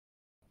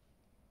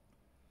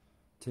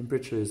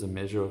Temperature is a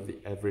measure of the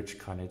average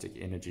kinetic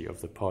energy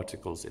of the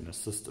particles in a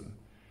system.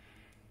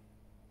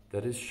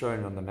 That is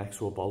shown on the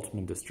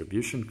Maxwell-Boltzmann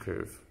distribution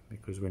curve,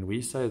 because when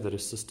we say that a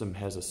system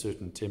has a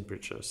certain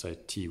temperature, say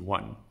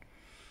T1,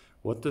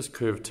 what this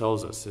curve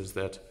tells us is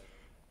that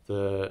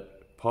the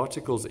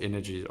particles'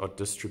 energies are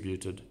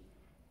distributed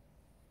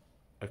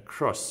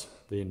across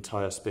the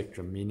entire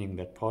spectrum, meaning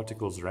that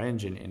particles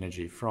range in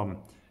energy from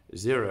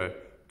 0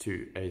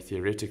 to a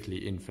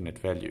theoretically infinite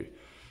value.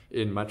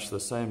 In much the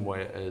same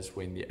way as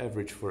when the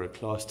average for a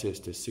class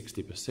test is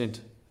 60%,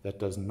 that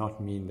does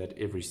not mean that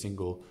every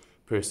single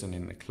person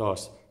in the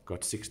class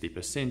got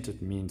 60%.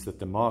 It means that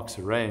the marks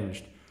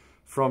ranged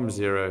from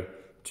 0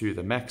 to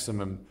the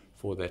maximum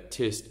for that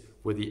test,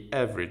 with the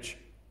average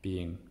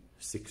being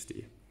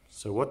 60.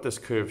 So what this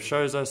curve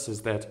shows us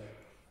is that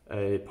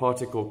a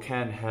particle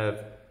can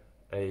have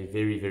a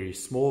very, very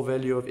small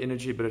value of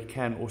energy, but it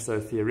can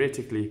also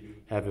theoretically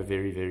have a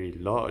very, very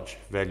large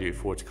value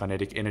for its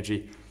kinetic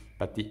energy.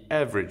 But the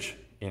average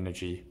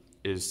energy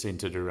is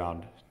centered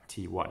around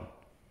T1.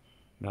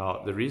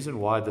 Now, the reason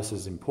why this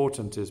is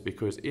important is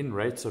because in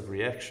rates of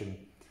reaction,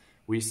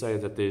 we say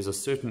that there's a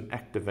certain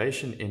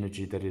activation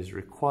energy that is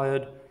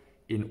required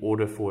in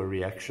order for a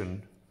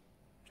reaction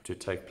to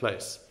take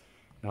place.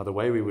 Now, the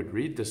way we would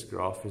read this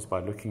graph is by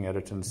looking at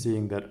it and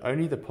seeing that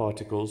only the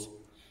particles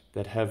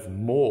that have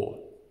more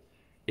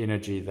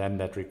energy than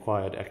that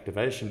required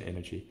activation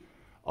energy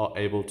are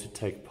able to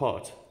take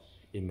part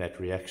in that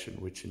reaction,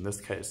 which in this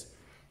case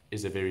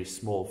is a very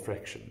small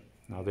fraction.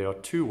 Now, there are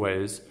two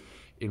ways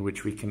in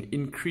which we can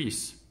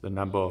increase the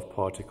number of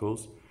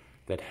particles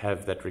that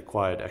have that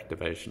required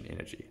activation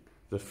energy.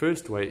 The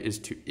first way is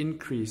to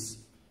increase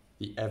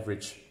the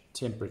average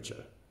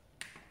temperature.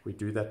 We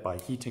do that by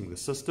heating the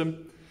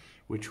system,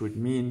 which would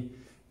mean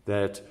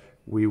that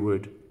we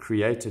would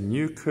create a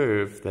new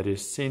curve that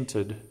is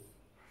centered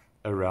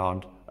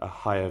around a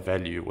higher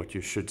value. What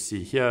you should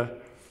see here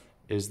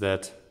is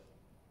that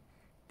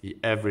the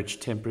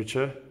average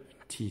temperature,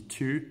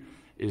 T2,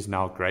 is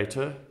now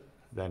greater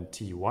than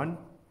T1.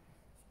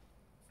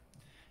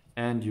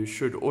 And you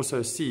should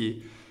also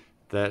see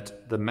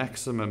that the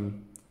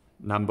maximum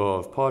number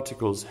of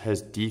particles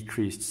has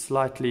decreased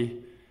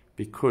slightly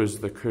because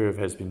the curve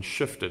has been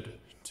shifted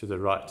to the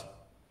right.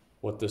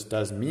 What this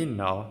does mean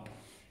now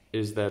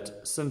is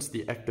that since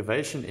the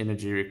activation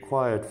energy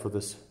required for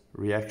this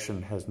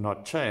reaction has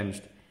not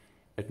changed,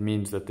 it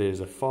means that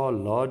there's a far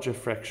larger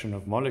fraction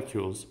of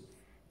molecules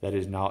that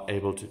is now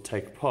able to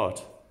take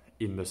part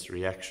in this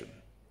reaction.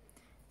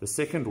 The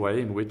second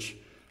way in which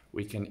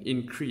we can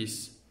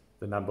increase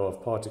the number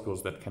of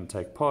particles that can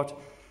take part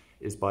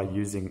is by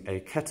using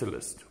a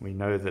catalyst. We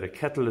know that a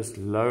catalyst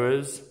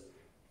lowers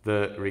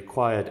the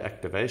required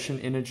activation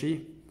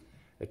energy.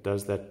 It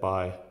does that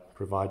by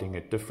providing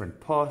a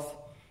different path,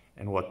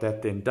 and what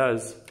that then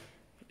does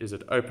is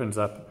it opens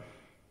up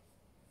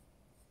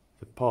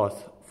the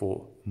path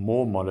for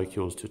more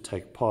molecules to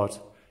take part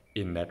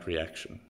in that reaction.